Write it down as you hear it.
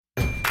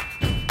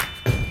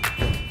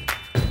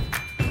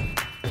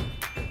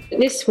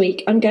this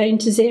week I'm going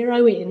to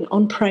zero in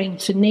on praying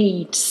for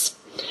needs.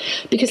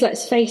 Because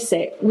let's face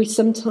it, we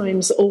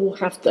sometimes all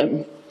have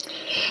them.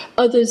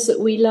 Others that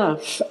we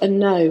love and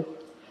know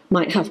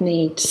might have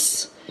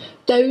needs.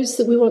 Those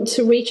that we want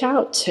to reach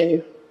out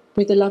to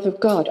with the love of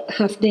God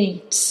have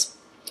needs.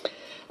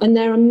 And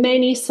there are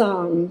many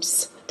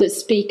psalms that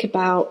speak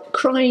about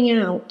crying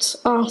out,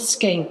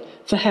 asking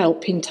for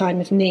help in time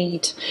of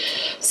need.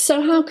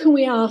 So how can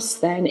we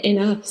ask then in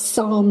a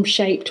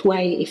psalm-shaped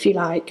way, if you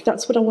like?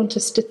 That's what I want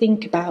us to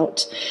think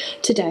about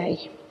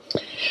today.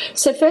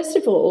 So first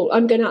of all,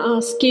 I'm going to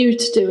ask you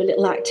to do a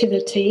little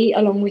activity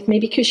along with me,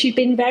 because you've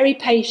been very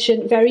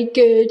patient, very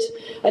good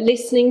at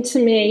listening to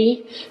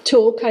me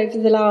talk over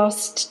the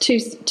last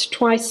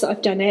twice that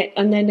I've done it,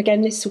 and then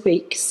again this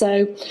week.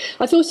 So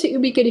I thought it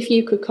would be good if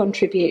you could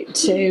contribute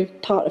to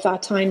part of our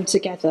time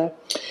together.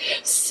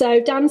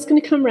 So Dan's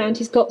going to come round.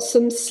 He's got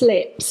some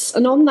slips,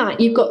 and on that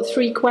you've got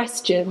 3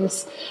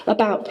 questions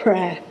about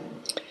prayer.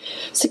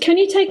 So can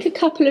you take a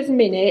couple of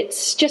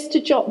minutes just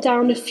to jot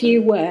down a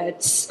few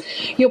words,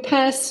 your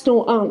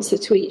personal answer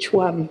to each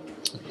one?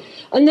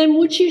 And then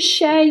would you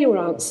share your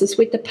answers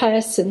with the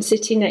person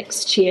sitting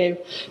next to you?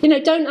 You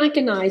know, don't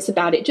agonise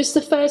about it, just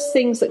the first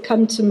things that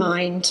come to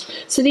mind.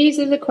 So these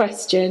are the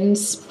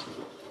questions.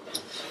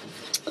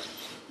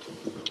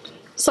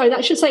 So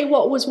that should say,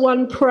 what was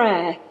one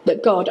prayer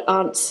that God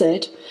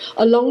answered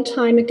a long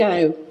time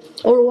ago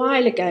or a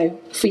while ago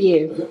for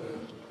you?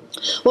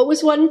 What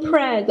was one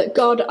prayer that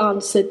God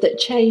answered that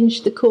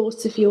changed the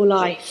course of your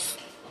life?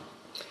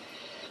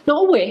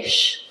 Not a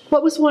wish.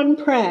 What was one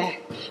prayer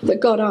that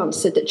God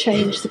answered that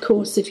changed the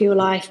course of your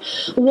life?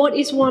 What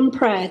is one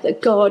prayer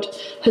that God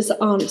has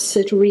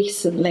answered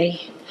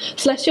recently?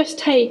 So let's just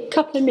take a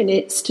couple of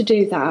minutes to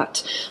do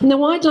that. And then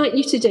what I'd like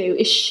you to do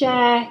is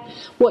share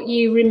what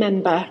you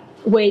remember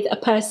with a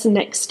person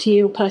next to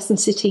you, a person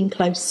sitting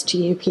close to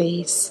you,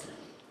 please.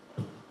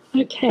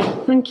 Okay,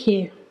 thank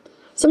you.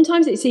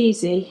 Sometimes it's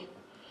easy,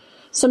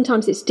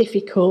 sometimes it's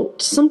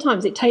difficult,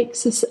 sometimes it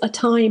takes us a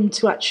time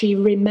to actually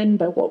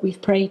remember what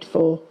we've prayed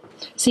for.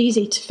 It's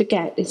easy to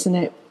forget, isn't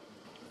it?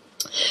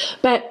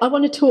 But I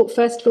want to talk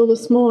first of all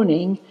this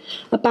morning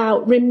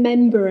about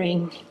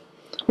remembering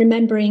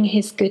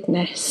his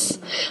goodness.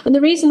 And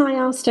the reason I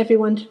asked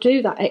everyone to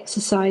do that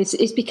exercise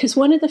is because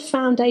one of the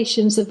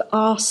foundations of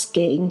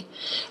asking,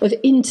 of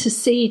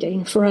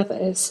interceding for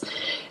others,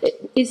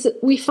 is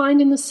that we find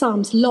in the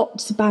Psalms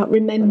lots about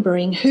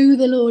remembering who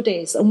the Lord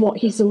is and what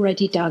he's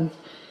already done.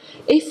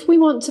 If we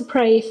want to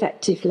pray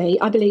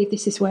effectively, I believe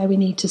this is where we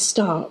need to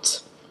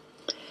start.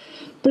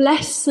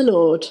 Bless the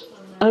Lord,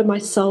 O my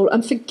soul,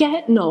 and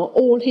forget not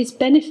all his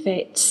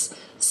benefits,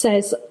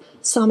 says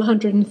Psalm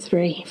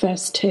 103,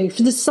 verse 2.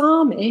 For the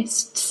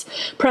psalmist's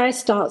prayer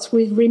starts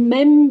with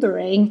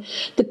remembering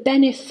the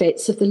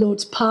benefits of the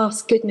Lord's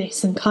past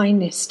goodness and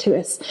kindness to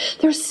us.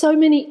 There are so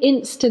many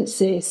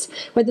instances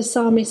where the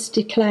psalmists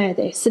declare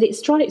this, that it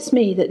strikes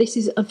me that this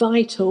is a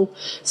vital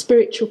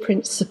spiritual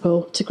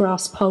principle to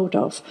grasp hold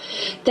of.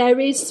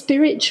 There is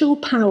spiritual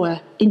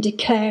power in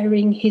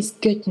declaring his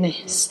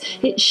goodness.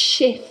 It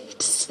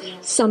shifts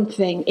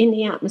something in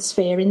the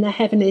atmosphere, in the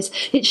heavens.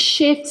 It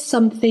shifts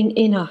something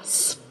in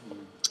us.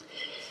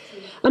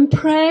 And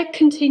prayer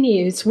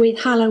continues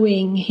with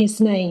hallowing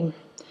his name.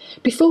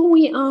 Before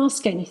we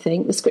ask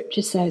anything, the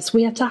scripture says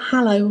we have to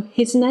hallow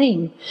his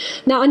name.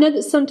 Now, I know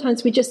that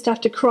sometimes we just have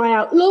to cry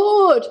out,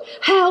 Lord,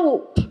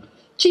 help!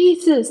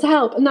 Jesus,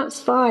 help! And that's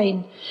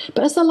fine.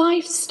 But as a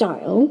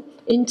lifestyle,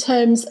 in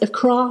terms of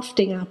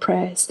crafting our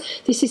prayers,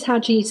 this is how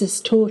Jesus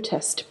taught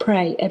us to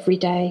pray every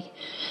day.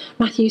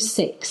 Matthew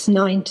 6,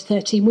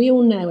 9-13, we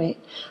all know it.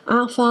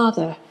 Our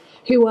Father,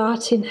 who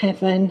art in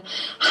heaven,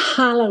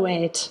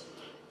 hallowed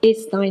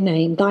is thy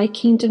name. Thy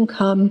kingdom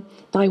come,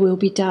 thy will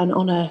be done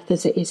on earth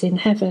as it is in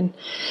heaven.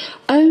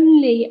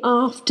 Only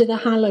after the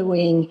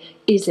hallowing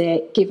is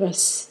it, give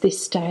us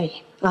this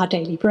day our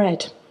daily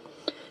bread.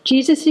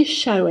 Jesus is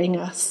showing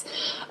us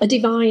a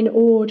divine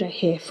order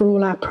here for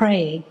all our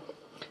praying.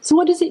 So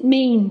what does it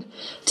mean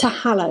to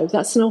hallow?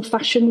 That's an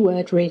old-fashioned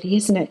word, really,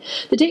 isn't it?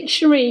 The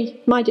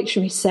dictionary, my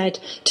dictionary said,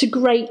 to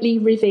greatly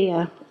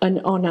revere and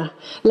honour.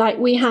 Like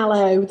we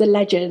hallow the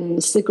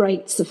legends, the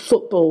greats of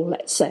football,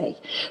 let's say.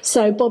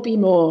 So Bobby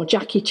Moore,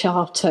 Jackie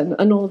Charlton,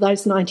 and all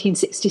those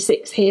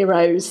 1966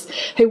 heroes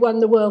who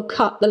won the World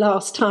Cup the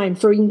last time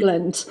for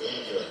England.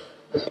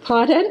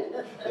 Pardon?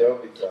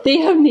 The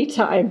only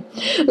time.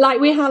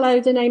 Like we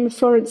hallow the name of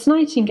Florence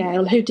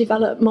Nightingale, who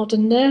developed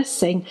modern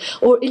nursing,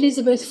 or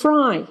Elizabeth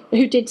Fry,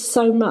 who did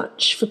so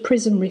much for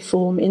prison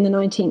reform in the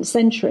 19th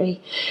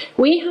century.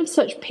 We have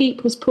such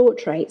people's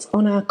portraits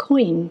on our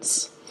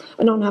coins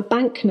and on our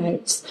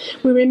banknotes.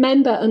 We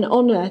remember and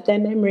honour their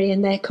memory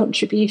and their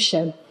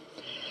contribution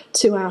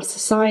to our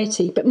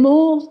society. But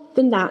more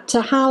than that,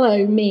 to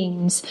hallow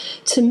means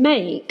to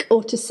make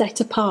or to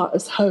set apart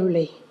as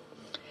holy.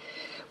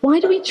 Why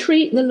do we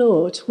treat the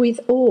Lord with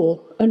awe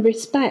and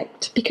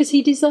respect? Because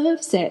he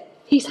deserves it.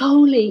 He's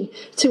holy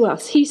to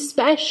us. He's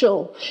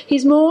special.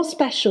 He's more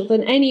special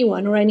than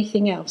anyone or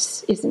anything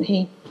else, isn't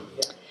he?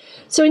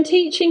 So in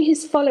teaching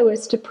his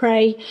followers to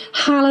pray,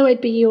 hallowed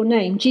be your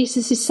name,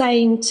 Jesus is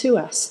saying to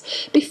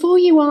us, before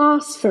you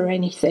ask for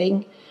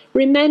anything,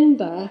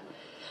 remember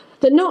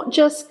that not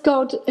just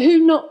God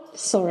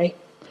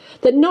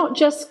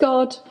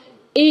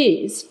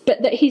is,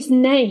 but that his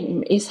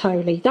name is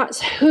holy.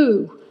 That's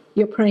who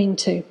you're praying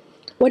to.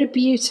 What a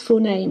beautiful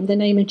name, the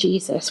name of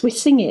Jesus. We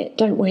sing it,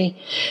 don't we?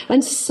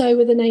 And so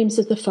are the names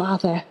of the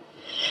Father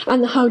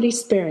and the Holy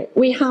Spirit.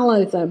 We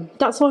hallow them.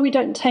 That's why we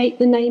don't take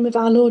the name of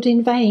our Lord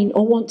in vain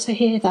or want to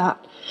hear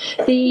that.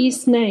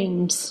 These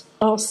names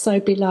are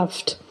so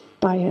beloved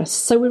by us.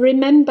 So we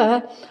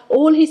remember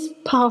all his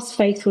past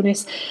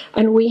faithfulness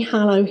and we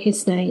hallow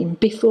his name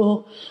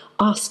before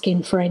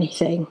asking for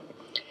anything.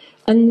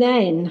 And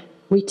then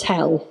we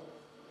tell.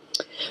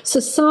 So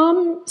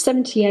Psalm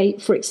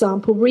 78, for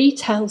example,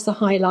 retells the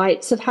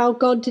highlights of how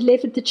God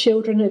delivered the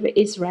children of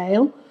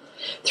Israel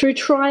through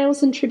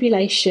trials and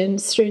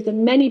tribulations, through the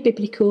many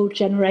biblical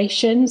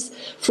generations,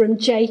 from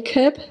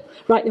Jacob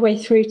right the way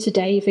through to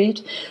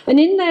David. And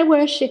in their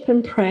worship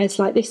and prayers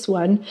like this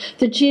one,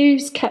 the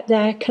Jews kept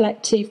their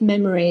collective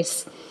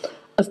memories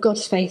of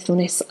God's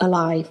faithfulness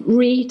alive,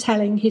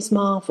 retelling his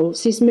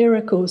marvels, his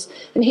miracles,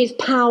 and his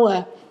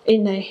power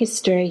in their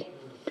history.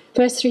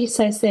 Verse 3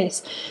 says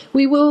this: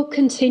 we will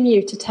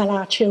continue to tell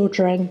our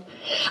children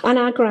and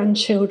our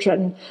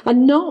grandchildren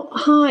and not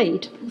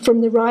hide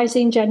from the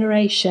rising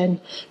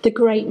generation the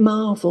great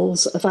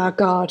marvels of our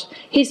God,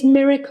 his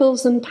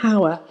miracles and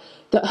power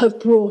that have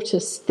brought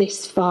us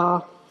this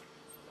far.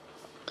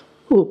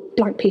 Oh,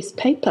 blank piece of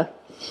paper.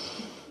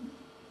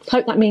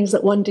 Hope that means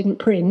that one didn't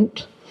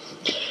print.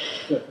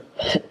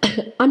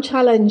 I'm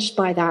challenged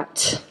by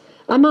that.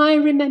 Am I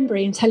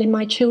remembering and telling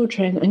my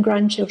children and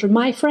grandchildren,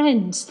 my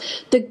friends,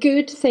 the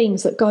good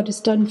things that God has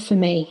done for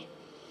me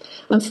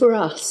and for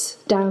us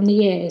down the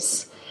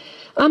years?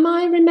 Am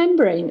I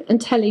remembering and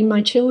telling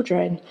my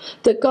children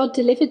that God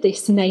delivered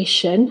this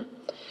nation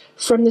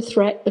from the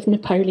threat of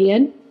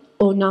Napoleon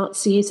or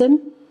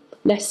Nazism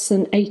less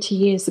than 80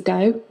 years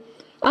ago?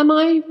 Am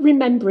I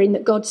remembering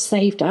that God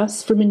saved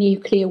us from a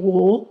nuclear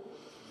war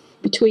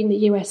between the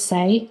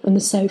USA and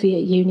the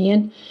Soviet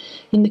Union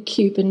in the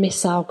Cuban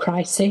Missile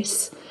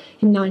Crisis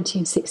in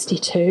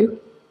 1962?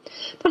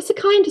 That's the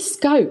kind of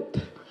scope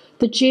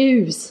the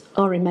Jews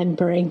are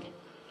remembering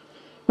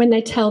when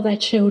they tell their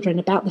children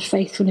about the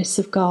faithfulness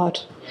of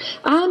God.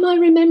 Am I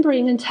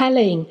remembering and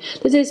telling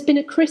that there's been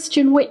a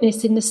Christian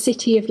witness in the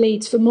city of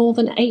Leeds for more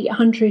than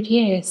 800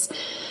 years?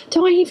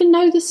 Do I even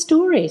know the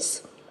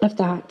stories of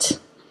that,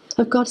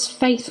 of God's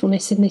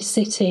faithfulness in this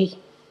city?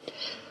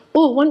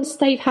 Or once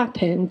they've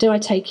happened, do I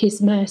take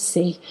his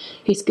mercy,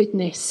 his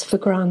goodness for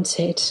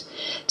granted?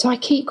 Do I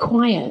keep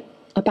quiet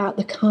about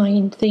the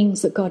kind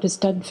things that God has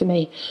done for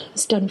me,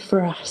 has done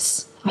for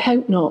us? I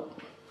hope not.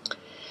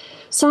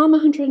 Psalm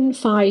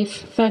 105,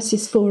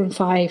 verses 4 and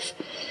 5,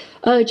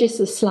 urges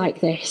us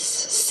like this: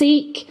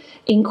 seek,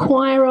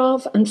 inquire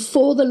of, and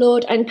for the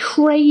Lord, and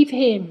crave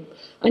him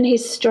and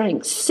his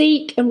strength.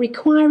 Seek and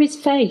require his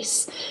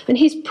face and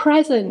his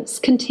presence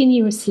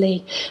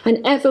continuously and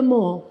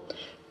evermore.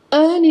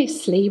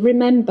 Earnestly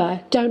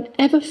remember, don't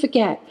ever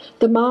forget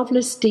the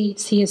marvellous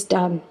deeds he has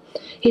done,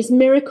 his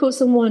miracles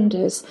and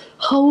wonders.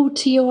 Hold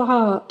to your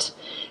heart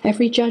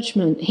every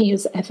judgment he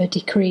has ever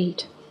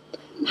decreed.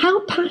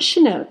 How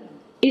passionate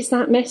is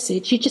that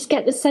message? You just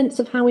get the sense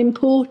of how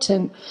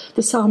important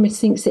the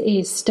psalmist thinks it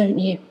is, don't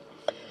you?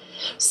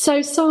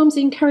 So Psalms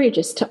encourage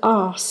us to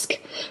ask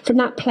from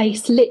that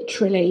place,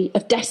 literally,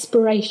 of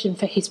desperation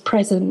for his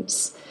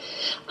presence,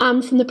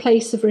 and from the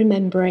place of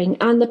remembering,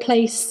 and the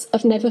place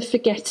of never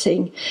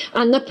forgetting,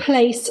 and the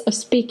place of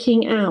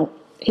speaking out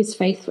his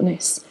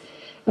faithfulness.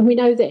 And we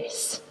know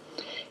this: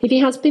 if he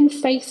has been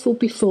faithful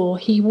before,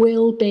 he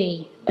will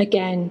be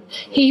again.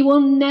 He will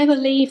never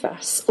leave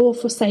us or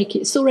forsake.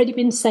 It's already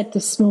been said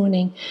this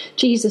morning.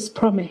 Jesus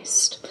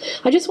promised.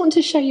 I just want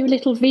to show you a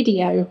little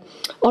video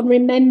on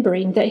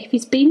remembering that if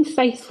he's been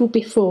faithful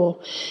before,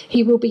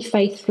 he will be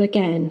faithful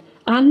again,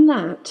 and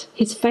that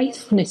his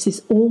faithfulness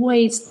is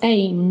always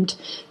aimed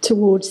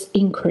towards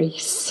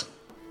increase.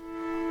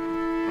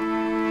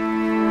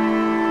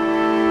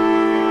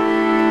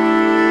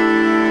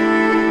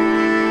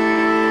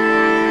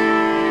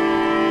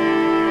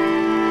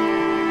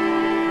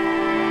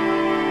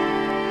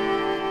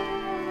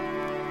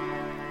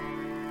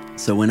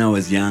 So when I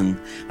was young,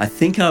 I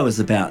think I was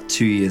about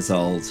 2 years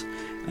old,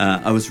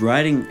 I was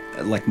riding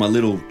like my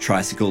little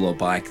tricycle or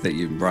bike that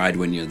you ride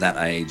when you're that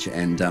age,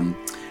 and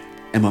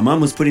my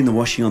mum was putting the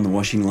washing on the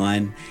washing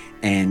line,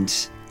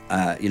 and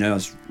I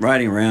was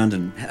riding around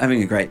and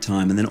having a great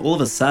time, and then all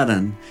of a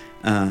sudden,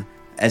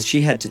 as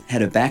she had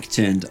her back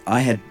turned,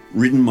 I had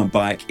ridden my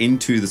bike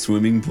into the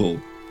swimming pool.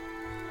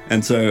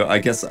 And so I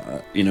guess,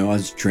 I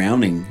was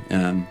drowning.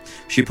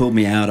 She pulled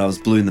me out, I was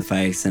blue in the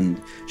face,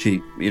 and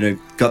she,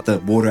 got the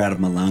water out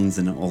of my lungs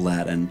and all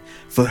that. And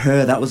for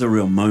her, that was a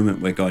real moment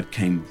where God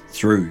came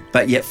through.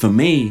 But yet for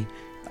me,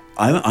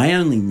 I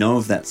only know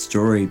of that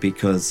story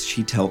because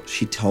she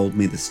told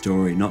me the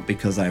story, not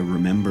because I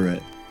remember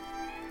it.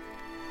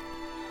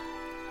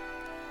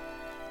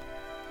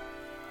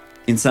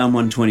 In Psalm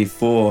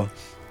 124,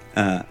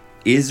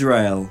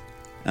 Israel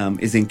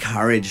is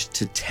encouraged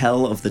to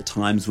tell of the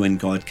times when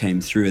God came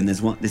through. And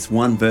there's this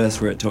one verse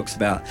where it talks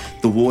about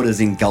the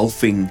waters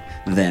engulfing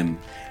them.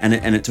 And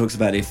it talks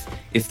about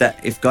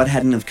if God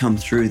hadn't have come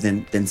through,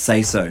 then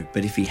say so.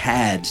 But if he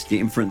had, the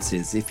inference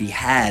is, if he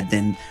had,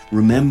 then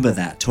remember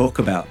that, talk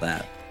about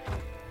that.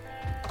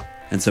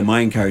 And so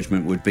my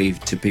encouragement would be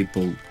to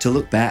people to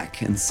look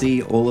back and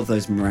see all of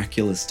those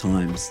miraculous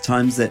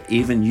times that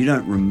even you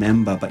don't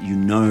remember, but you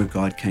know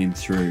God came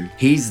through.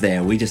 He's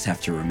there, we just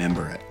have to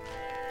remember it.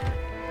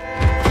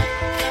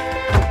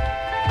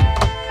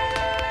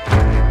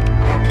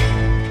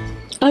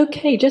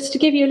 Okay, just to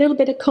give you a little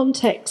bit of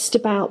context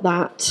about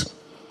that.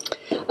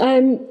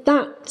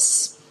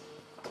 That's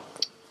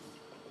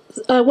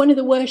one of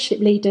the worship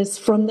leaders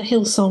from the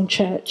Hillsong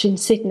Church in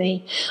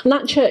Sydney. And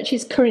that church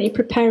is currently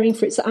preparing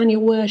for its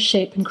annual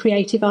worship and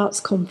creative arts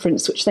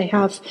conference, which they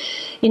have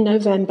in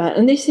November.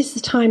 And this is the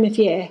time of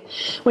year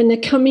when they're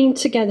coming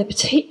together,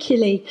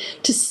 particularly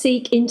to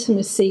seek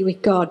intimacy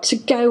with God, to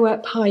go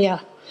up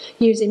higher,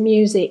 using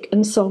music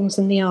and songs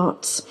and the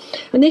arts.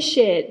 And this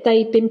year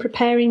they've been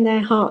preparing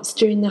their hearts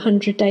during the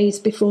 100 days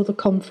before the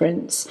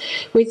conference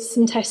with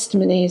some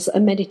testimonies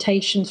and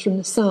meditations from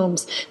the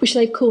Psalms, which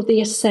they've called the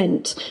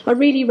Ascent. I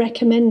really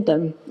recommend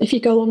them. If you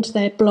go onto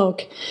their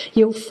blog,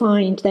 you'll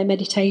find their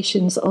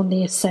meditations on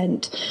the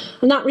Ascent.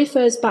 And that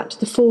refers back to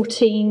the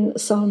 14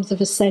 Psalms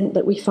of Ascent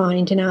that we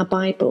find in our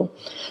Bible,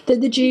 that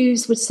the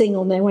Jews would sing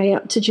on their way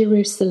up to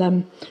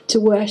Jerusalem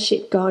to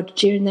worship God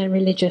during their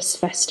religious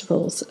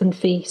festivals and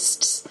feasts.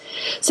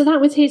 So that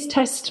was his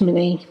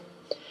testimony.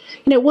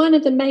 You know, one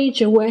of the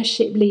major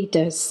worship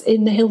leaders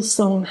in the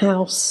Hillsong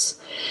house.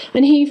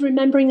 And he's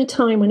remembering a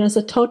time when, as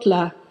a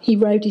toddler, he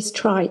rode his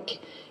trike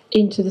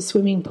into the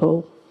swimming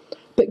pool.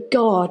 But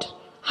God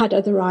had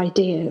other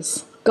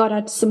ideas. God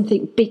had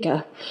something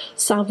bigger.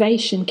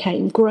 Salvation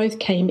came, growth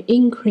came,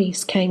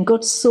 increase came.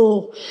 God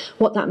saw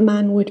what that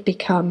man would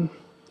become.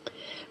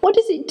 What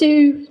does it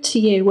do to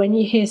you when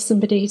you hear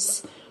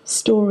somebody's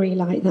story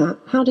like that?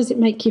 How does it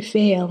make you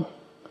feel?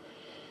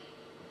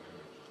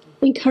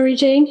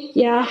 Encouraging,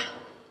 yeah.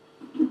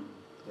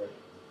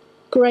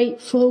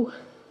 Grateful.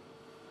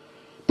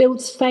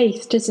 Builds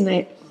faith, doesn't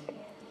it?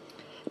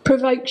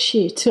 Provokes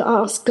you to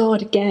ask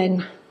God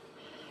again.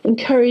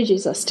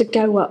 Encourages us to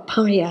go up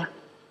higher.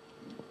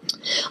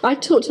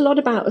 I've talked a lot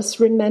about us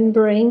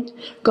remembering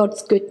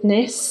God's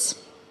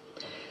goodness,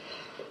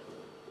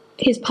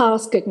 his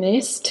past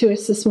goodness to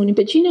us this morning.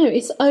 But you know,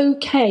 it's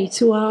okay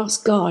to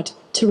ask God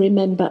to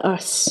remember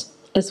us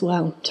as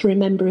well, to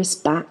remember us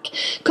back.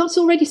 God's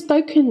already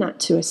spoken that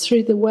to us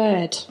through the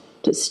word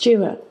that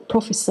Stuart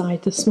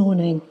prophesied this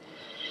morning.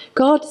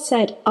 God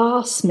said,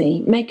 ask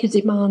me, make a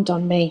demand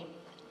on me.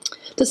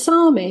 The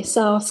psalmist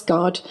asked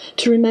God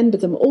to remember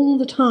them all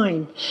the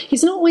time.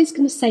 He's not always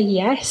going to say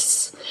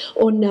yes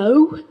or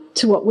no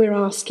to what we're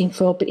asking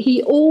for, but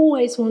he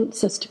always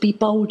wants us to be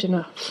bold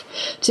enough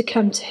to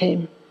come to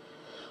him.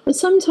 And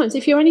sometimes,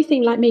 if you're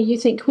anything like me, you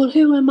think, well,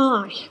 who am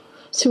I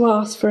to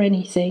ask for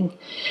anything?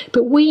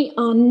 But we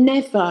are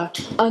never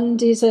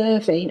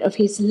undeserving of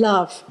his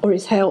love or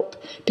his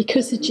help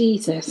because of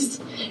Jesus.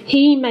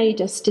 He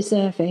made us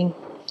deserving.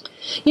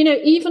 You know,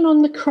 even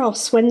on the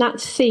cross, when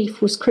that thief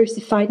was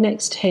crucified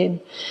next to him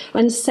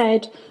and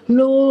said,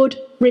 Lord,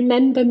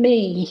 remember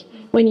me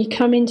when you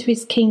come into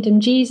his kingdom,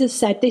 Jesus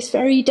said, this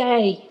very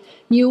day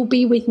you'll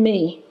be with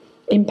me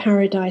in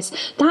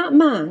paradise. That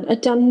man had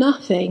done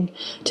nothing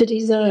to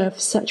deserve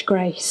such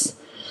grace.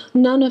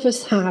 None of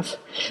us have,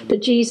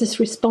 but Jesus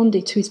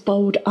responded to his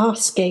bold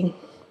asking.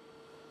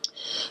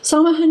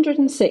 Psalm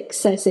 106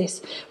 says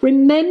this,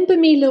 remember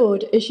me,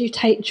 Lord, as you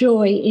take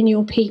joy in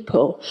your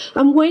people.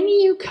 And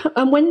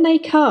when they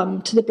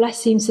come to the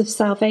blessings of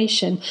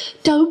salvation,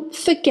 don't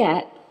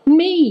forget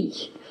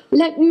me.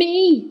 Let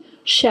me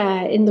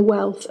share in the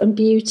wealth and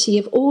beauty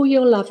of all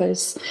your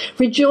lovers.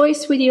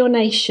 Rejoice with your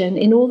nation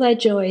in all their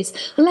joys.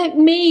 And let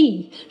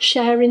me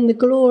share in the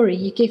glory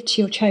you give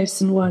to your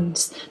chosen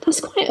ones. That's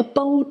quite a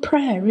bold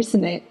prayer,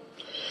 isn't it?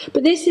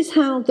 But this is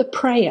how the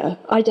prayer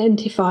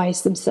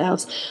identifies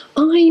themselves.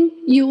 I'm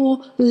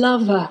your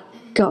lover,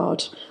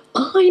 God.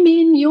 I'm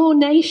in your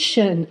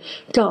nation,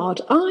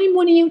 God. I'm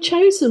one of your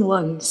chosen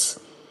ones.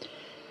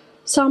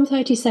 Psalm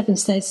 37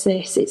 says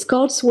this, it's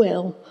God's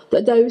will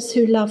that those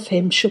who love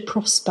him shall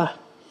prosper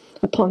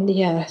upon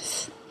the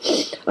earth.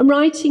 And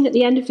writing at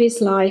the end of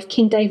his life,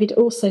 King David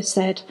also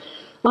said,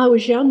 I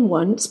was young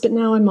once, but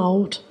now I'm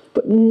old,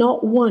 but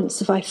not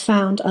once have I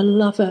found a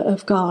lover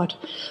of God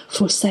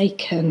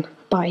forsaken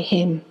by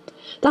him.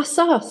 That's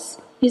us,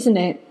 isn't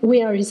it?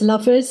 We are his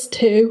lovers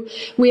too.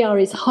 We are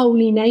his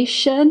holy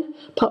nation,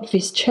 part of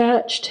his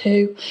church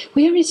too.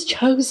 We are his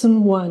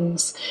chosen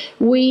ones.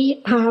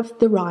 We have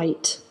the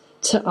right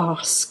to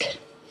ask.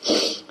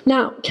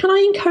 Now, can I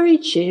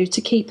encourage you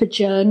to keep a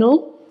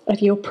journal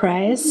of your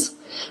prayers?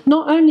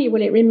 Not only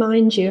will it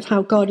remind you of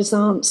how God has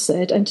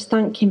answered and to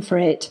thank him for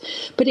it,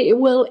 but it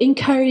will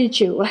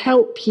encourage you, it will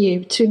help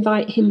you to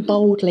invite him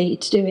boldly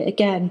to do it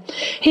again.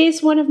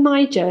 Here's one of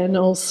my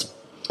journals.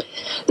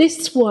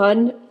 This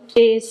one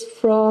is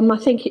from, I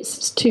think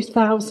it's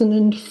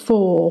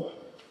 2004.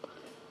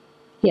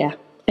 Yeah,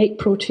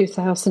 April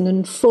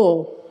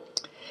 2004.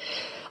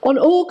 On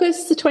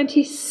August the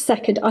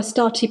 22nd, I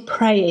started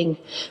praying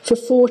for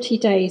 40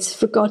 days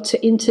for God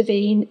to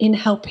intervene in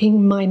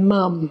helping my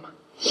mum.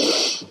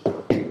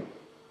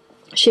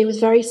 She was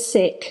very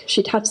sick.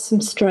 She'd had some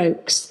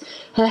strokes.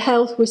 Her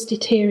health was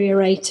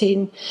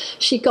deteriorating.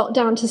 She got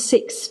down to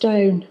 6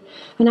 stone,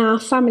 and our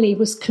family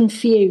was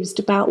confused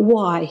about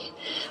why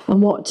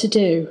and what to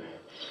do.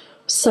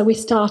 So we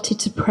started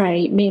to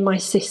pray, me and my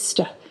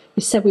sister.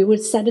 We said we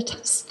would set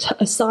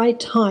aside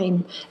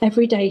time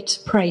every day to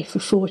pray for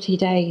 40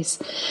 days.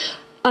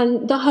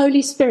 And the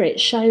Holy Spirit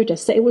showed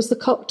us that it was the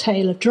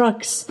cocktail of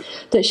drugs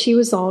that she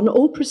was on,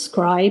 all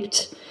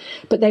prescribed,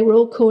 but they were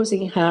all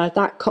causing her,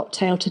 that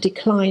cocktail, to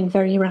decline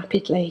very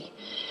rapidly.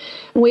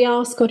 And we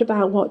asked God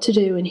about what to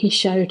do, and he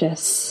showed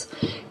us.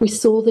 We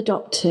saw the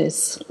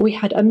doctors. We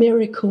had a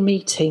miracle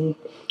meeting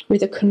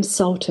with a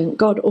consultant.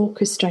 God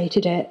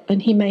orchestrated it,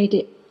 and he made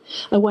it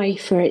a way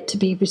for it to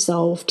be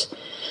resolved.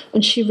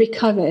 And she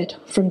recovered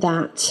from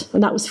that.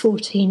 And that was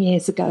 14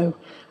 years ago.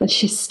 And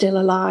she's still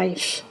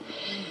alive.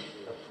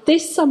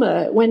 This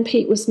summer, when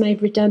Pete was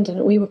made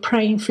redundant, we were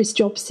praying for his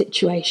job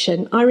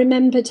situation. I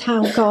remembered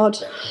how God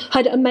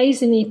had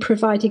amazingly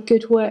provided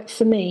good work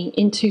for me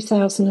in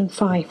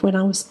 2005 when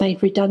I was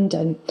made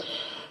redundant.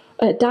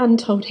 Dan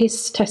told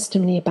his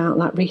testimony about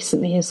that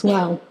recently as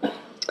well.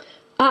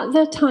 At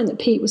the time that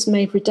Pete was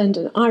made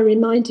redundant, I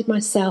reminded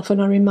myself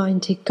and I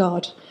reminded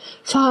God,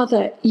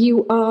 Father,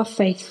 you are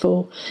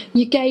faithful.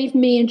 You gave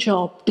me a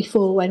job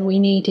before when we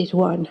needed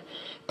one.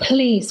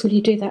 Please, will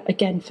you do that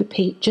again for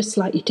Pete, just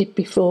like you did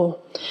before?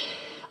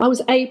 I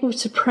was able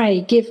to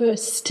pray, give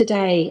us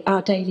today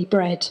our daily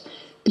bread,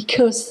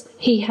 because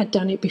he had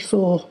done it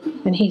before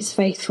and he's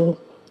faithful.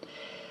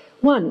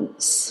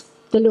 Once,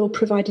 the Lord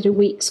provided a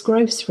week's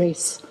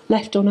groceries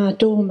left on our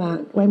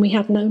doormat when we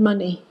had no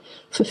money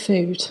for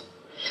food.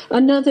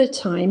 Another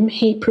time,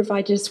 he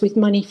provided us with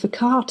money for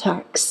car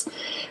tax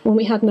when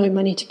we had no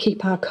money to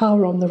keep our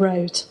car on the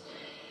road.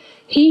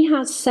 He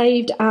has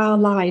saved our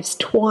lives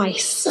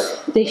twice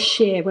this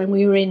year when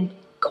we were in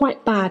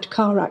quite bad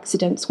car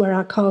accidents where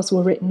our cars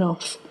were written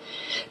off.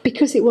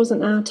 Because it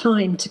wasn't our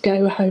time to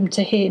go home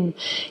to him,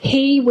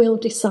 he will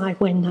decide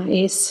when that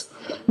is,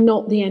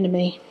 not the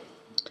enemy.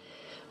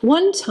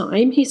 One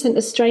time, he sent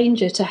a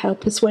stranger to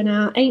help us when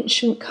our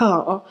ancient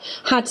car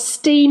had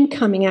steam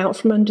coming out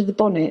from under the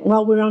bonnet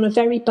while we were on a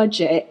very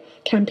budget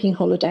camping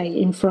holiday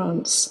in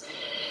France.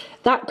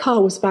 That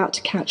car was about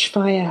to catch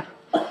fire,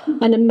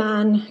 and a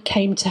man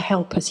came to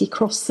help us. He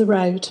crossed the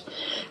road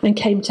and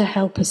came to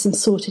help us and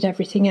sorted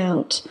everything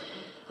out.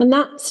 And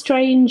that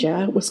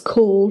stranger was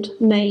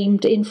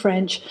named in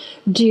French,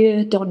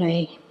 Dieu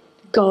donné,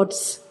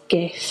 God's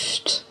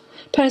gift.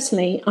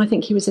 Personally, I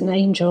think he was an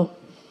angel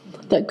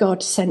that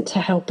God sent to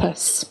help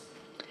us.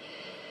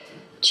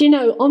 Do you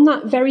know, on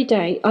that very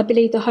day, I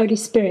believe the Holy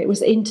Spirit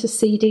was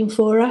interceding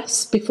for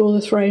us before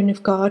the throne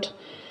of God.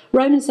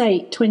 Romans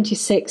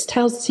 8:26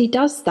 tells us he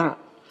does that.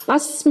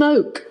 As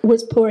smoke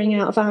was pouring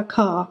out of our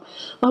car,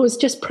 I was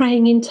just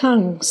praying in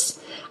tongues.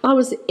 I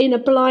was in a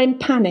blind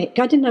panic.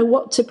 I didn't know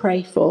what to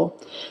pray for,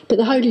 but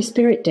the Holy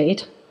Spirit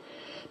did.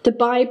 The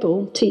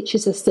Bible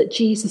teaches us that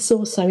Jesus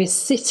also is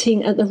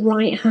sitting at the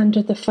right hand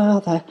of the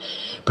Father,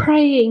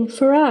 praying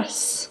for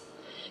us.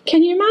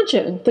 Can you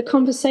imagine the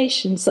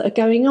conversations that are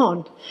going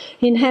on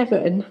in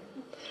heaven?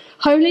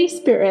 Holy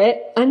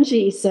Spirit and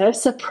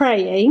Jesus are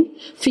praying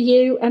for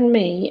you and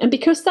me. And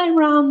because they're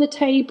round the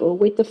table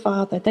with the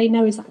Father, they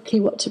know exactly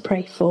what to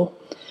pray for.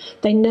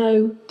 They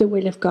know the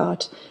will of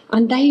God.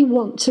 And they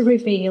want to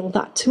reveal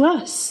that to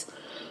us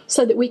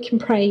so that we can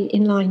pray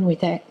in line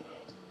with it.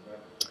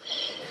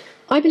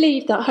 I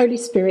believe that Holy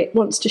Spirit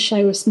wants to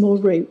show us more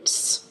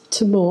routes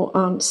to more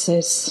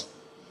answers.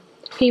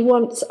 He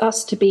wants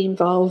us to be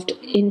involved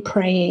in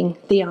praying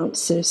the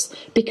answers,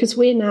 because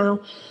we're now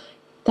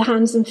the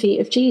hands and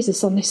feet of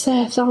Jesus on this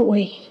earth, aren't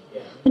we?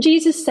 Yeah. And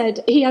Jesus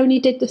said he only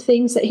did the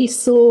things that he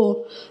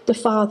saw the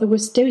Father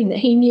was doing, that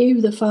he knew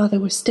the Father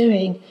was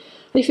doing.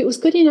 And if it was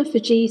good enough for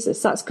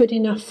Jesus, that's good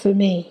enough for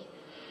me.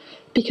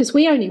 Because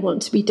we only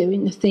want to be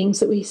doing the things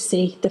that we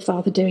see the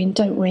Father doing,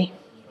 don't we?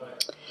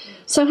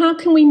 So how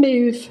can we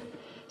move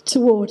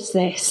towards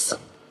this?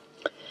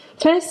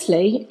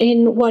 Firstly,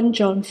 in 1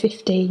 John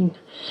 15,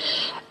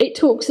 it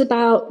talks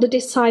about the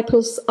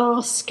disciples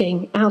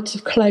asking out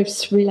of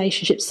close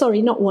relationships.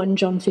 Sorry, not 1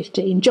 John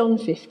 15, John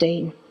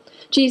 15.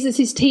 Jesus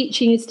is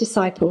teaching his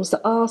disciples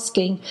that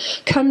asking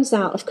comes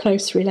out of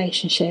close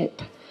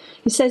relationship.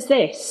 He says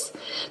this,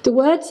 the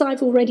words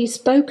I've already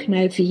spoken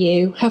over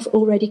you have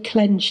already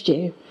cleansed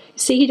you.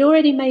 See, he'd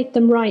already made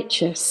them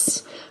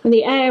righteous, and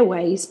the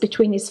airways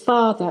between his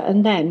Father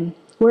and them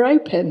were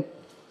open.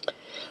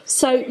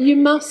 So you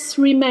must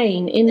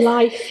remain in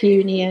life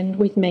union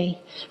with me,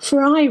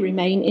 for I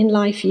remain in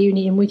life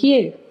union with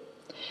you.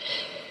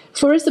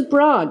 For as a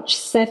branch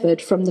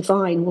severed from the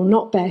vine will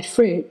not bear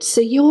fruit,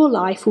 so your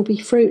life will be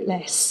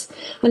fruitless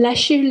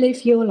unless you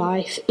live your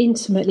life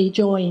intimately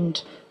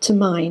joined to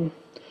mine.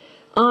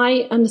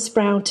 I am the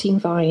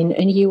sprouting vine,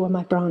 and you are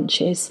my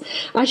branches.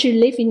 As you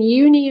live in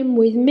union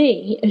with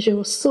me as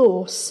your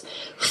source,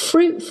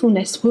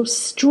 fruitfulness will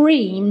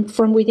stream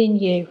from within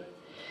you.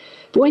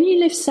 But when you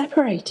live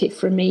separated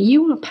from me,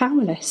 you are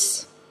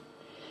powerless.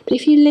 But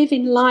if you live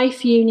in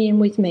life union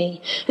with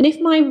me, and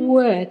if my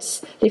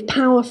words live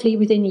powerfully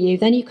within you,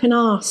 then you can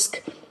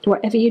ask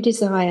whatever you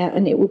desire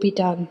and it will be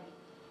done.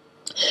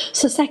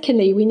 So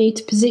secondly, we need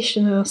to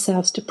position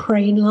ourselves to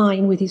pray in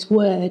line with his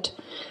word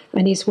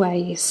and his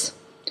ways.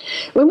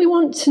 When we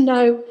want to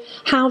know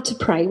how to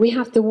pray, we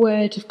have the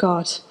word of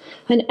God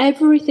and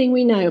everything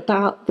we know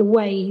about the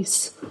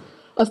ways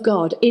of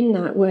God in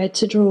that word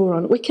to draw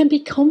on. We can be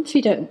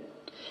confident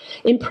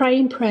in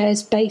praying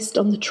prayers based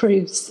on the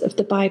truths of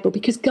the Bible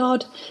because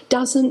God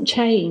doesn't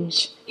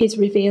change his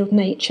revealed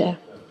nature.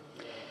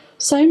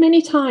 So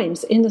many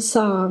times in the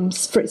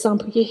Psalms, for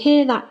example, you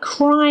hear that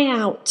cry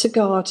out to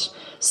God.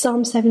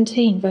 Psalm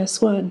 17,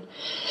 verse 1.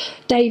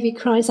 David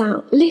cries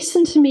out,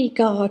 "Listen to me,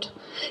 God.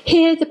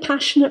 Hear the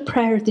passionate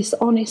prayer of this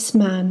honest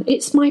man.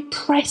 It's my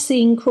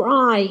pressing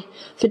cry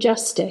for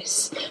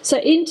justice." So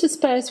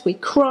interspersed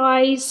with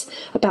cries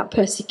about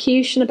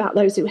persecution, about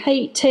those who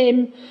hate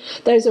him,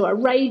 those who are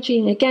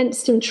raging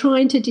against him,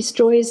 trying to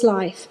destroy his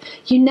life,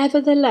 you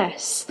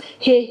nevertheless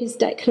hear his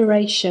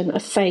declaration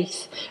of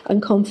faith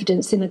and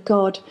confidence in a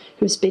God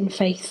who has been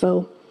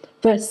faithful.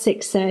 Verse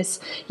 6 says,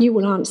 "You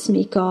will answer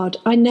me, God.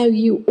 I know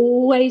you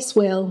always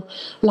will,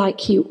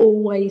 like you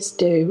always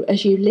do,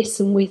 as you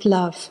listen with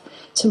love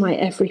to my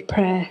every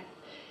prayer."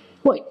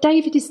 What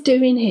David is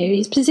doing here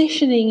is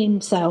positioning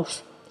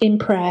himself in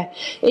prayer,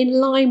 in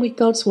line with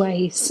God's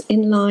ways,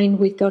 in line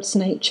with God's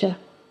nature.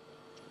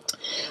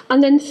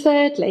 And then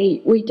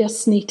thirdly, we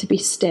just need to be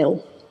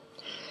still.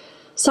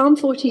 Psalm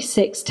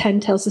 46:10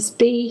 tells us,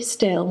 "Be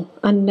still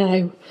and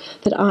know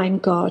that I'm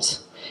God."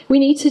 We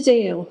need to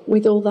deal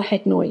with all the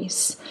head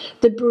noise,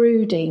 the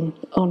brooding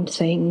on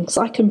things.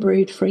 I can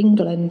brood for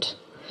England.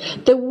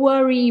 The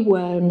worry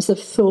worms of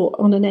thought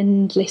on an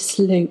endless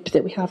loop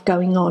that we have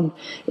going on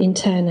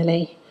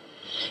internally.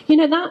 You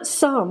know, that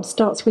psalm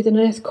starts with an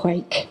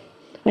earthquake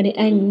and it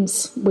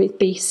ends with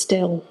 "be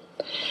still."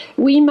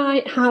 We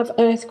might have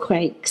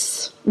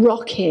earthquakes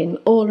rocking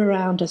all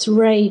around us,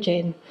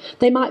 raging.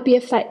 They might be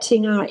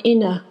affecting our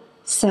inner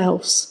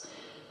selves.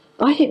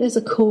 I think there's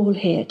a call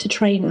here to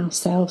train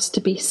ourselves to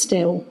be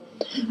still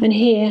and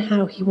hear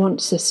how he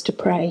wants us to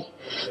pray,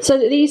 so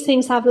that these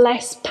things have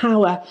less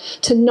power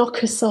to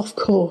knock us off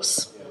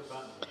course.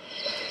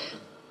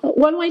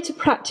 One way to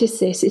practice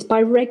this is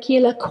by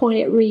regular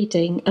quiet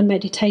reading and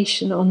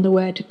meditation on the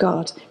Word of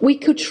God. We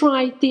could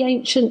try the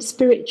ancient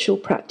spiritual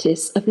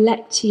practice of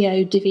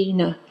Lectio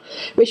Divina,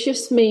 which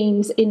just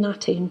means in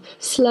Latin,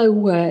 slow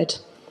word.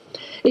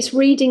 It's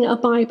reading a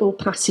Bible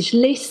passage,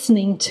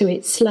 listening to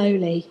it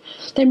slowly,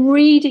 then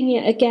reading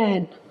it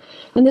again.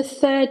 And the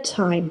third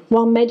time,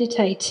 while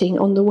meditating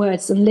on the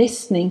words and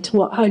listening to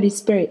what Holy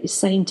Spirit is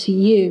saying to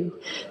you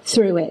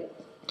through it.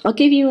 I'll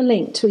give you a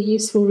link to a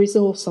useful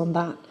resource on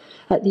that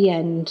at the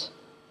end.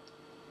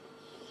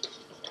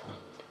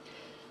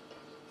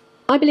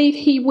 I believe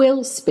he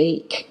will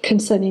speak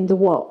concerning the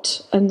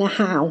what and the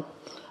how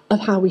of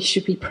how we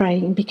should be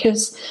praying,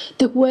 because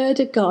the word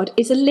of God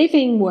is a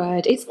living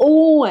word. It's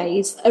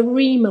always a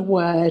rhema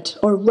word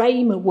or a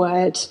rhema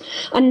word,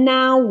 a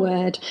now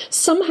word,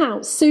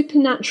 somehow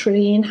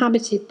supernaturally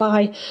inhabited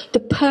by the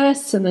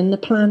person and the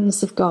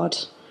plans of God.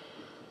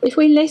 If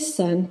we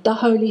listen, the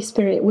Holy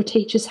Spirit will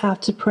teach us how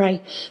to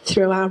pray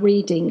through our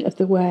reading of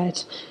the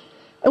word.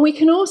 And we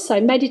can also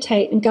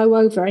meditate and go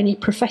over any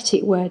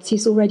prophetic words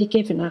he's already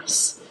given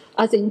us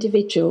as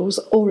individuals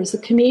or as a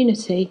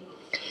community.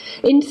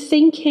 In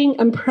thinking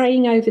and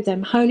praying over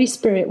them, Holy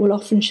Spirit will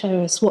often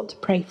show us what to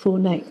pray for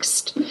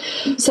next,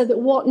 so that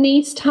what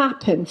needs to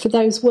happen for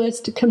those words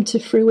to come to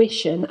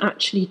fruition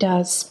actually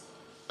does.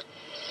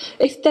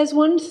 If there's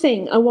one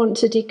thing I want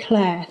to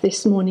declare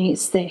this morning,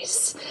 it's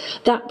this: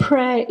 that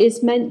prayer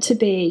is meant to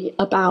be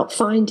about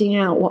finding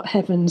out what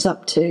heaven's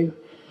up to.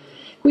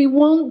 We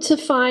want to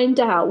find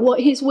out what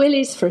his will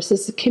is for us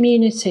as a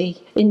community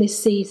in this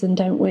season,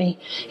 don't we?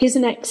 His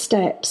next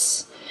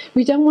steps.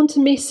 We don't want to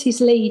miss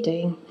his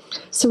leading,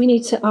 so we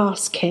need to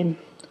ask him,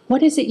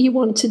 what is it you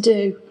want to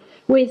do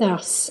with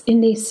us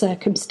in these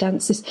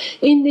circumstances,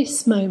 in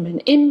this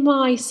moment, in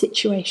my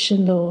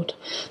situation, Lord?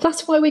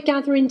 That's why we're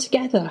gathering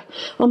together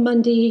on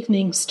Monday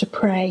evenings to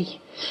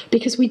pray,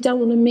 because we don't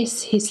want to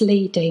miss his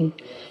leading.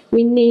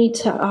 We need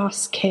to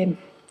ask him.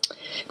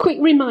 Quick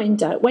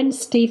reminder, when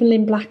Steve and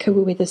Lynn Blacker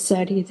were with us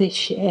earlier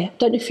this year, I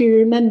don't know if you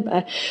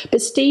remember,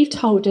 but Steve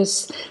told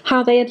us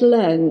how they had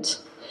learned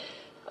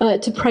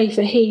to pray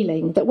for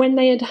healing, that when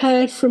they had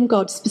heard from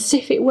God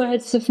specific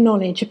words of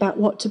knowledge about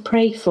what to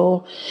pray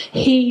for,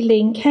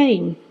 healing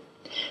came.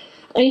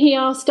 And he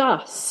asked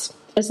us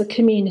as a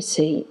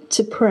community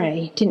to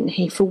pray, didn't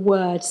he, for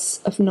words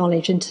of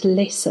knowledge and to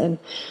listen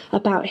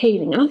about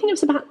healing. And I think it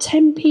was about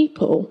 10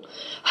 people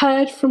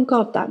heard from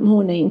God that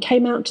morning,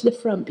 came out to the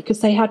front because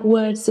they had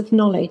words of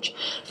knowledge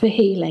for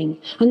healing.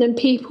 And then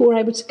people were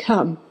able to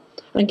come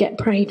and get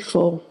prayed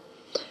for.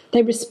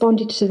 They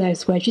responded to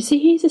those words. You see,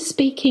 he's a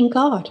speaking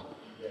God.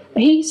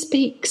 He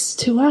speaks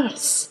to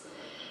us.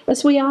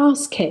 As we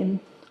ask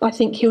him, I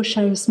think he'll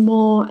show us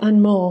more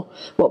and more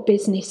what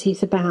business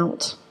he's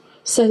about,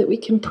 so that we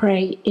can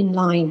pray in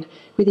line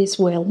with his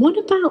will. What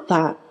about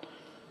that?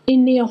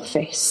 In the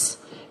office,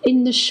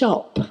 in the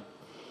shop,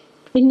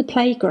 in the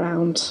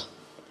playground,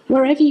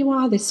 wherever you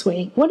are this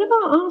week. What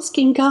about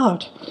asking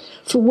God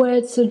for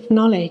words of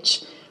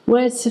knowledge,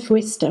 words of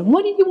wisdom?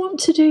 What do you want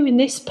to do in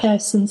this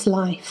person's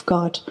life,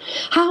 God?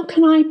 How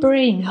can I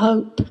bring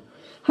hope?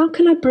 How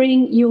can I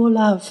bring your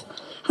love?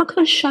 How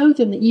can I show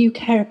them that you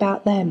care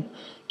about them?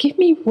 Give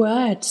me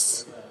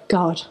words,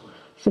 God,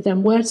 for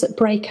them, words that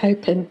break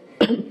open.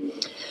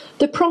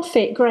 The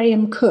prophet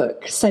Graham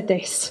Cook said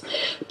this: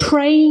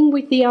 praying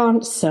with the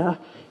answer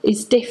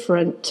is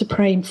different to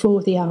praying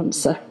for the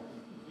answer.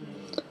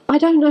 I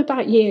don't know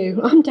about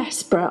you. I'm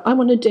desperate. I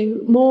want to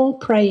do more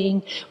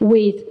praying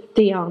with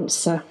the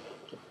answer.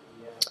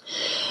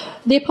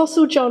 The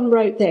Apostle John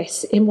wrote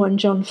this in 1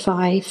 John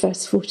 5,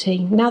 verse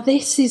 14. Now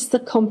this is the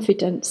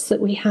confidence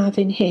that we have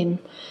in him,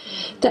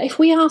 that if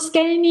we ask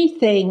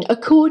anything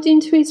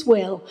according to his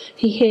will,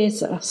 he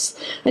hears us.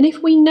 And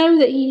if we know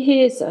that he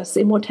hears us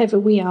in whatever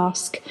we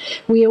ask,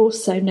 we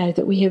also know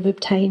that we have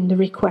obtained the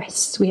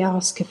requests we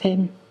ask of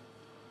him.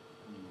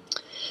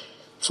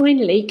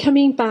 Finally,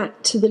 coming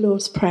back to the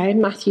Lord's Prayer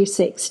in Matthew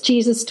 6,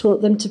 Jesus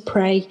taught them to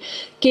pray,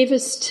 "Give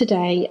us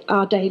today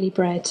our daily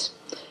bread."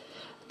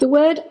 The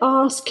word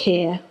ask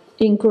here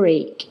in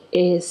Greek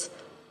is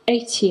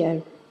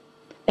aiteo,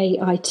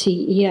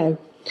 A-I-T-E-O,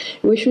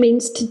 which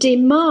means to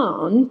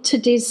demand, to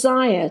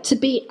desire, to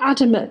be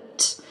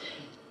adamant.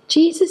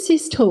 Jesus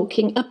is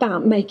talking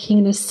about making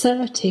an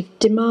assertive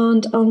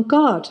demand on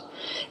God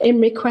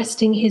in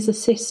requesting his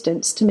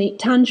assistance to meet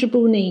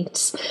tangible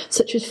needs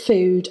such as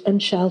food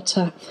and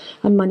shelter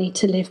and money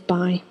to live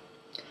by.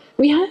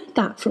 We heard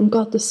that from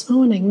God this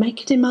morning.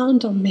 Make a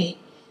demand on me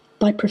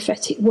by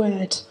prophetic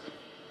word.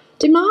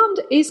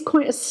 Demand is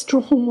quite a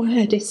strong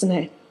word, isn't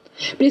it?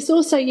 But it's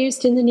also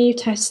used in the New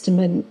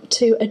Testament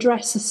to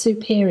address a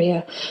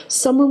superior,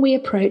 someone we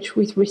approach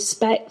with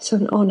respect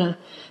and honour,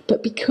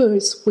 but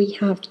because we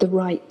have the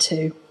right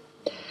to.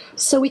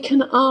 So we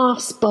can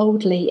ask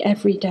boldly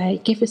every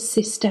day, "Give us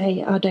this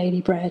day our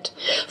daily bread,"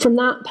 from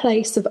that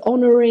place of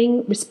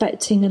honouring,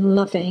 respecting and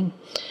loving.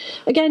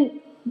 Again,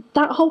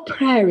 that whole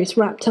prayer is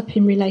wrapped up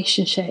in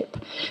relationship.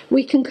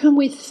 We can come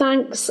with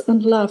thanks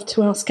and love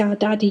to ask our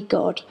Daddy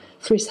God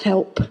for his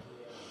help.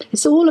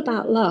 It's all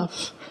about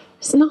love.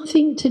 It's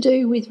nothing to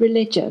do with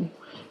religion.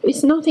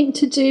 It's nothing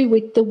to do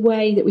with the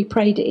way that we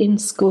prayed it in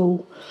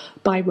school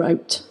by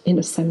rote in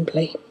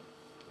assembly.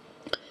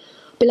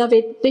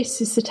 Beloved, this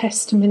is the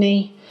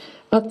testimony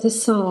of the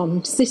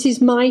Psalms. This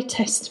is my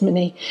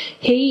testimony.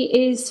 He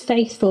is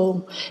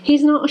faithful.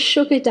 He's not a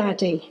sugar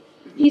daddy.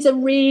 He's a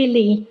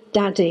really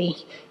daddy.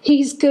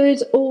 He's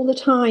good all the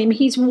time.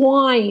 He's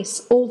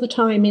wise all the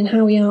time in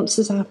how he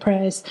answers our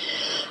prayers.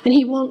 And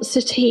he wants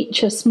to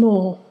teach us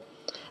more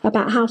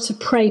about how to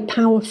pray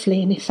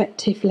powerfully and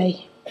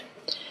effectively.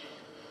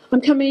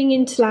 I'm coming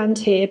into land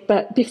here,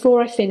 but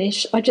before I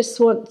finish, I just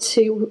want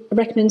to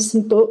recommend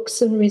some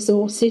books and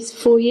resources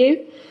for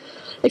you.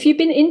 If you've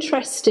been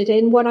interested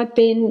in what I've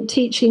been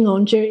teaching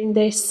on during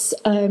this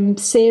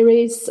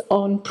series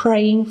on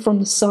praying from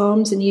the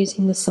Psalms and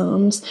using the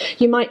Psalms,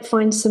 you might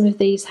find some of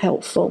these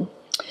helpful.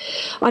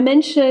 I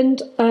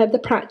mentioned the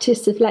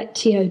practice of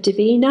Lectio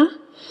Divina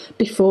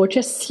before,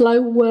 just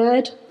slow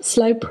word,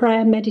 slow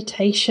prayer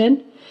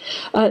meditation.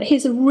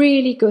 Here's a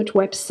really good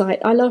website.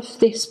 I love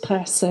this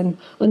person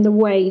and the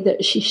way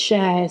that she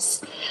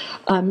shares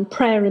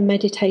prayer and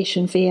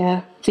meditation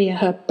via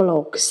her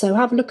blog. So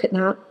have a look at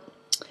that.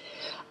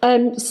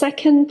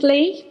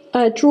 Secondly,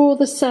 Draw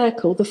the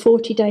Circle, the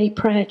 40-day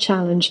prayer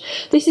challenge.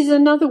 This is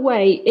another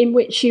way in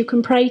which you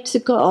can pray to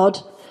God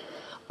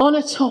on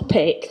a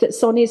topic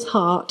that's on his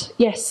heart.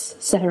 Yes,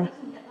 Sarah?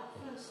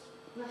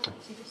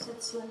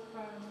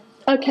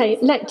 Okay,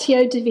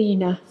 Lectio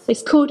Divina.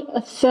 It's called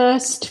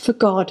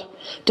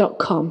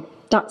athirstforgod.com.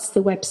 That's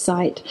the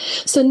website.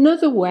 So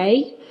another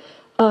way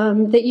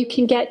that you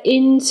can get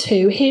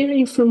into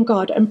hearing from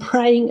God and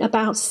praying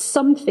about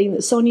something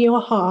that's on your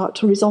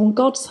heart or is on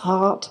God's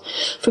heart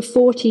for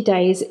 40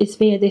 days is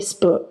via this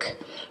book,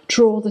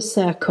 Draw the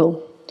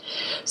Circle.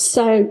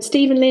 So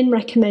Stephen Lynn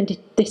recommended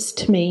this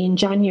to me in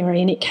January,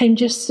 and it came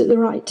just at the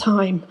right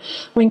time.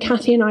 When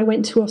Kathy and I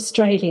went to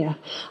Australia,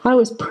 I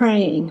was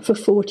praying for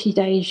 40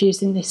 days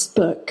using this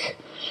book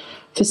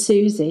for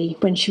Susie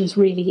when she was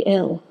really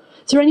ill.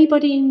 Is there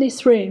anybody in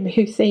this room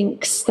who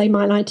thinks they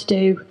might like to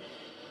do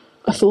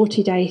a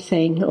 40-day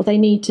thing, or they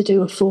need to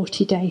do a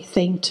 40-day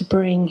thing to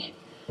bring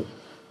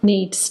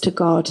needs to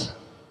God?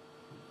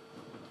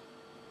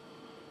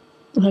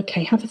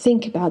 Okay, have a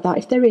think about that.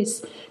 If there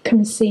is, come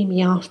and see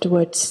me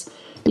afterwards,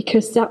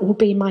 because that will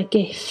be my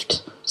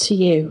gift to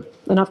you.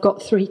 And I've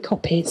got 3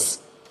 copies.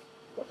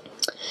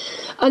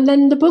 And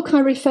then the book I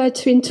referred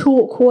to in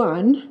talk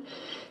 1,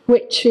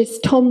 which is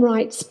Tom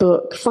Wright's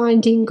book,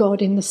 Finding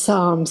God in the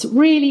Psalms.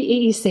 Really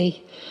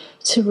easy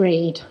to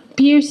read,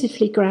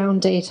 beautifully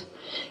grounded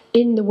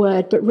in the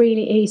word, but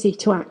really easy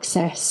to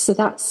access. So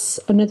that's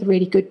another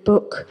really good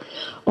book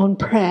on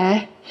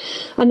prayer.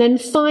 And then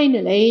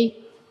finally,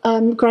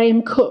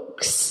 Graham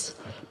Cook's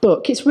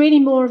book. It's really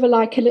more of a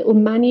little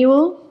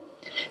manual,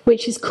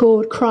 which is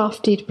called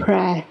Crafted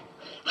Prayer.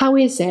 How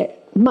is it?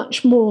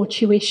 Much more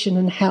tuition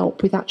and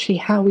help with actually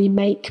how we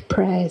make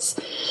prayers,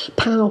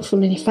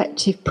 powerful and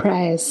effective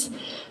prayers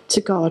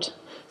to God.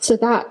 So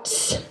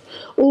that's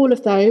all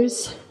of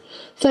those.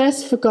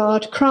 Thirst for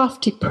God,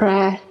 Crafted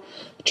Prayer,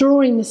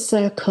 Drawing the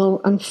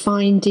Circle, and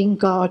Finding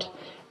God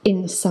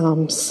in the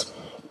Psalms.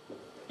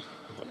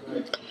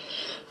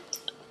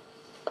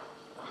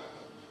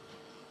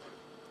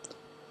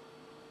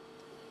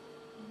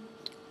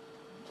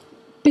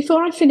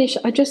 Before I finish,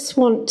 I just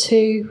want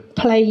to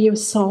play you a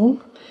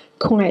song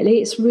quietly.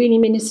 It's really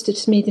ministered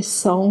to me, this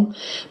song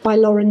by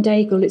Lauren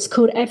Daigle. It's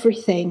called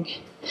Everything.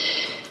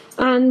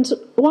 And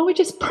while we're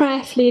just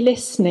prayerfully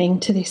listening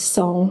to this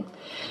song,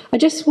 I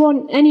just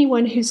want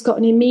anyone who's got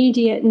an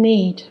immediate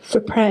need for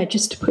prayer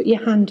just to put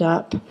your hand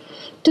up.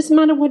 Doesn't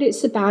matter what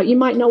it's about. You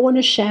might not want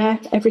to share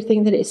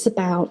everything that it's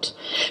about.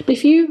 But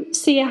if you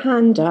see a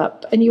hand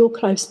up and you're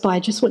close by, I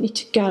just want you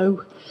to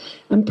go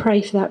and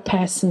pray for that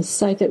person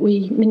so that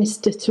we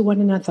minister to one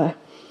another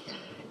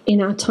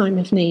in our time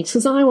of need.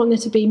 Because I want there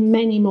to be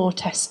many more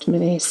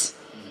testimonies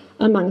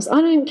amongst. I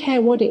don't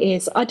care what it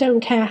is. I don't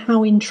care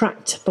how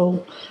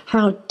intractable,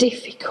 how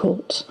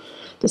difficult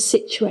the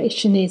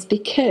situation is,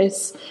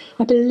 because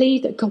I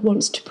believe that God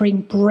wants to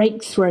bring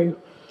breakthrough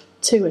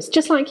to us,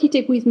 just like he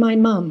did with my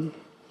mum.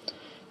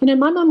 You know,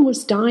 my mum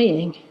was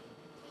dying.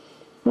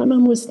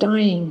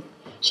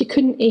 She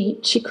couldn't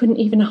eat. She couldn't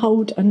even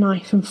hold a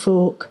knife and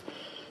fork.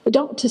 The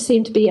doctor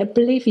seemed to be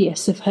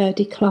oblivious of her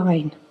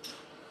decline.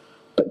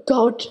 But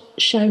God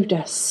showed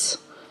us,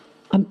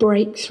 and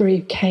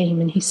breakthrough came,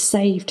 and he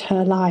saved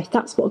her life.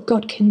 That's what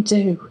God can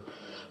do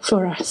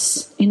for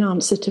us in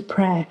answer to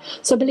prayer.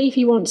 So I believe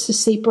he wants to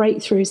see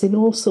breakthroughs in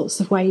all sorts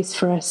of ways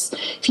for us.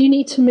 If you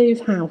need to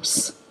move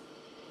house,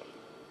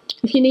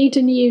 if you need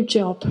a new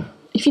job,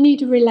 if you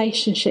need a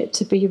relationship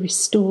to be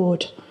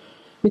restored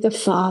with a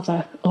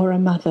father or a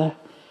mother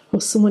or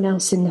someone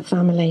else in the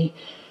family,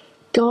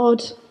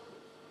 God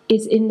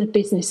is in the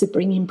business of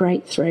bringing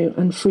breakthrough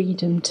and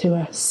freedom to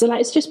us. So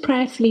let's just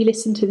prayerfully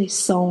listen to this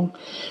song.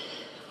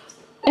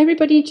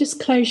 Everybody just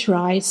close your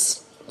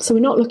eyes so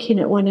we're not looking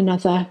at one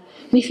another.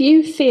 And if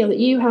you feel that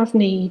you have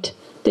need,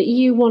 that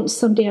you want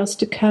somebody else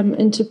to come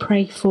and to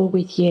pray for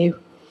with you,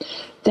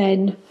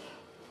 then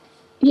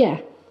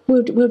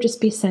we'll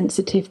just be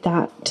sensitive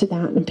to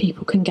that, and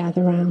people can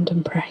gather around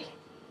and pray.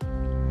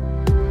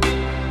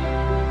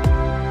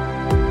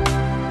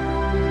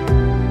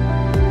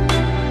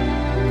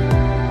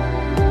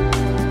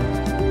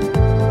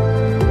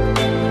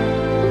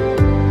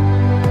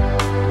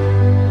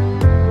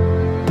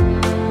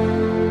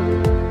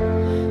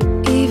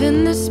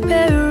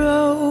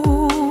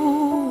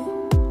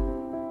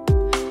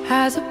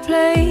 Has a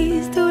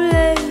place to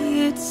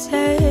lay its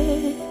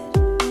head,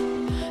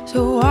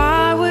 so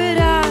why would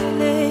I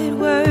let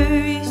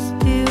worry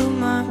steal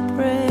my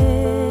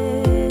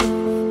breath?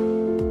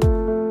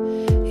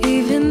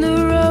 Even the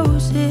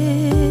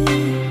roses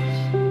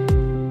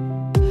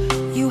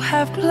you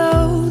have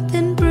clothed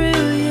in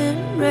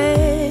brilliant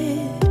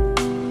red,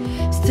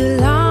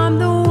 still I'm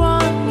the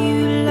one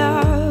you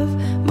love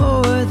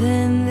more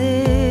than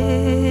this.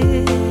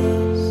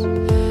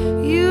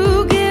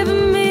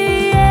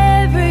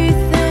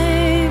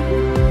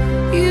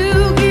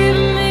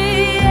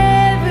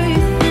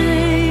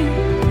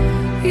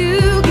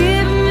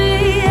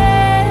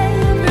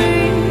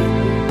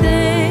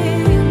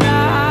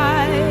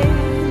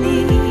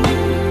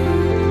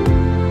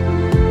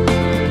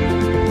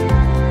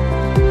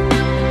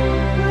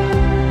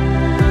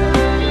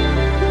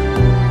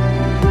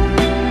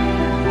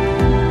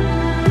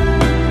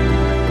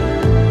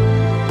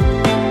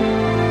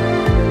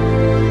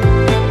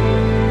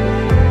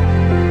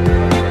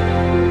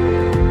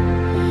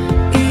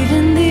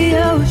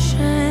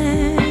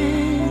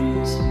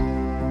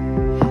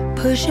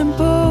 Push and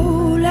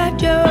pull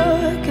at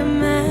your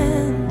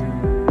command,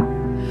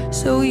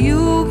 so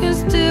you can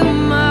steal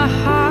my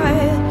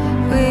heart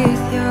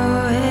with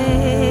your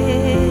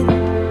hand.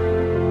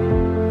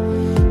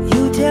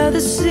 You tell the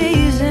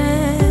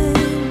seasons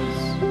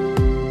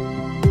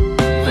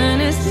when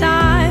it's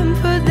time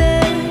for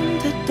them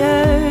to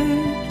turn,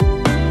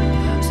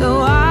 so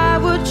I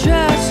will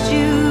trust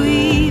you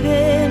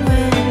even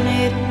when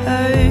it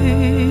hurts.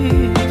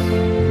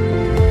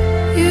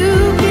 You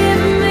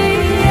give me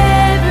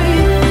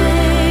everything.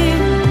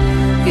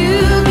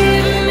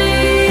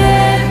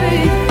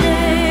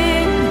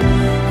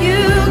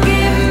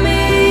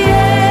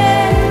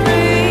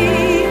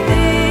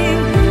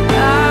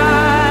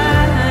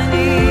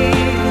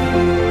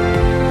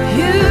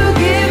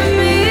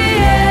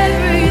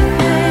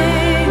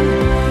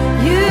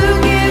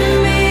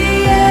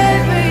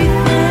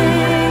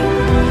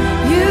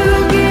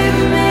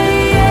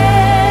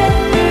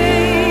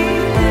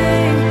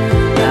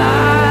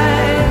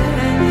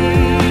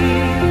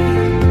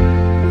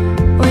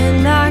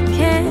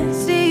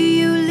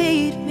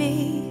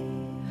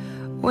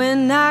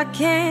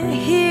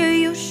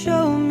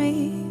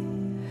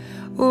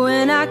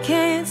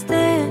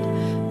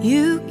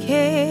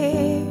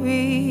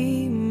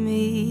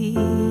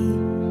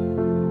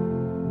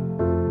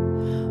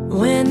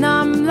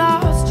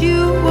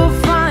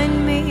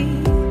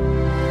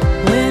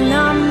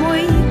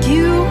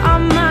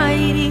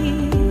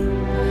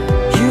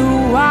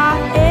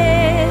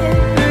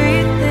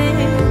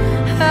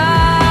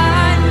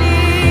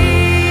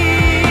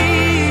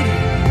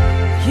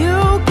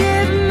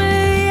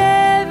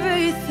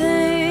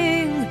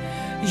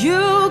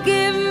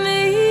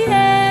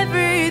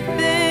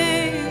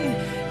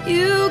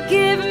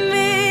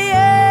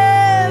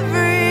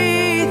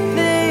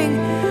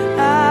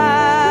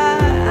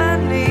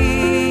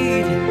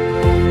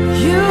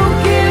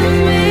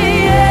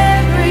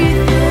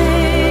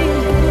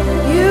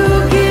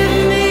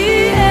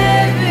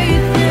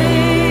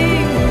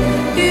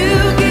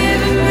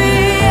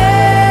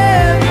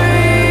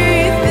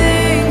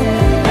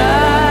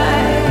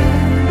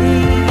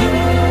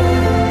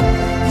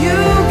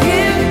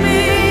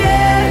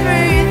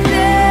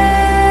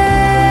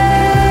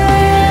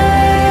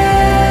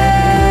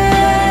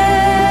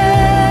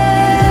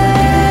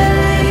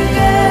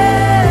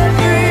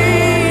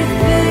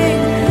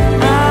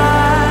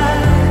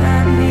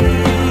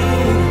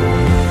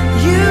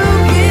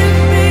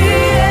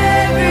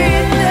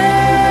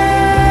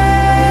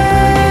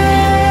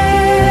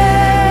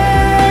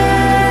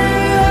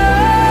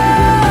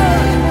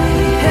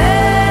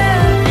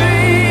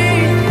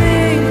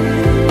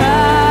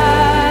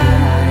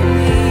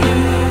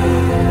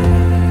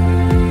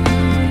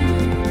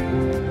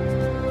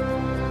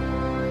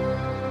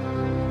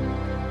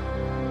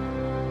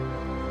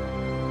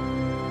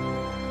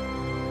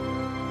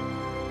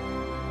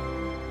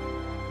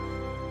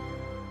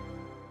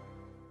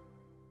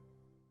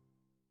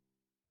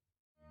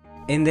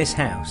 In this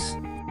house,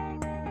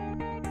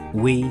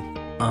 we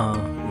are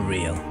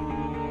real.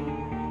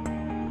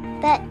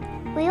 But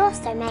we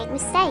also make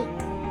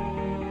mistakes.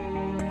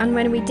 And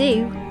when we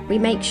do, we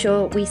make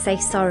sure we say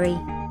sorry.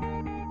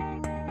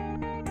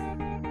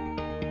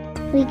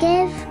 We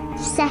give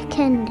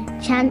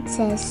second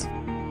chances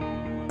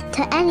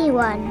to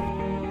anyone.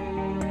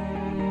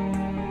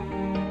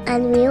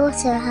 And we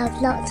also have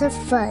lots of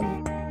fun.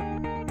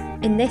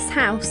 In this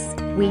house,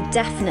 we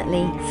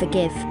definitely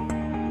forgive.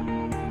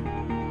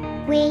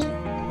 We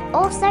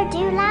also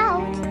do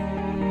loud.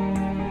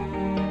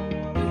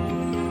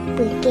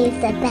 We give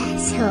the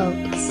best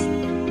hugs.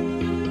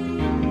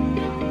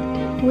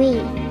 We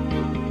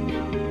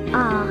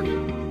are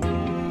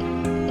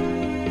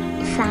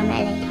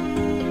family.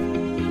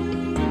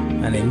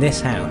 And in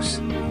this house,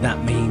 that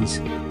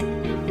means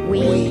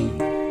We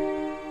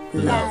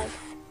love.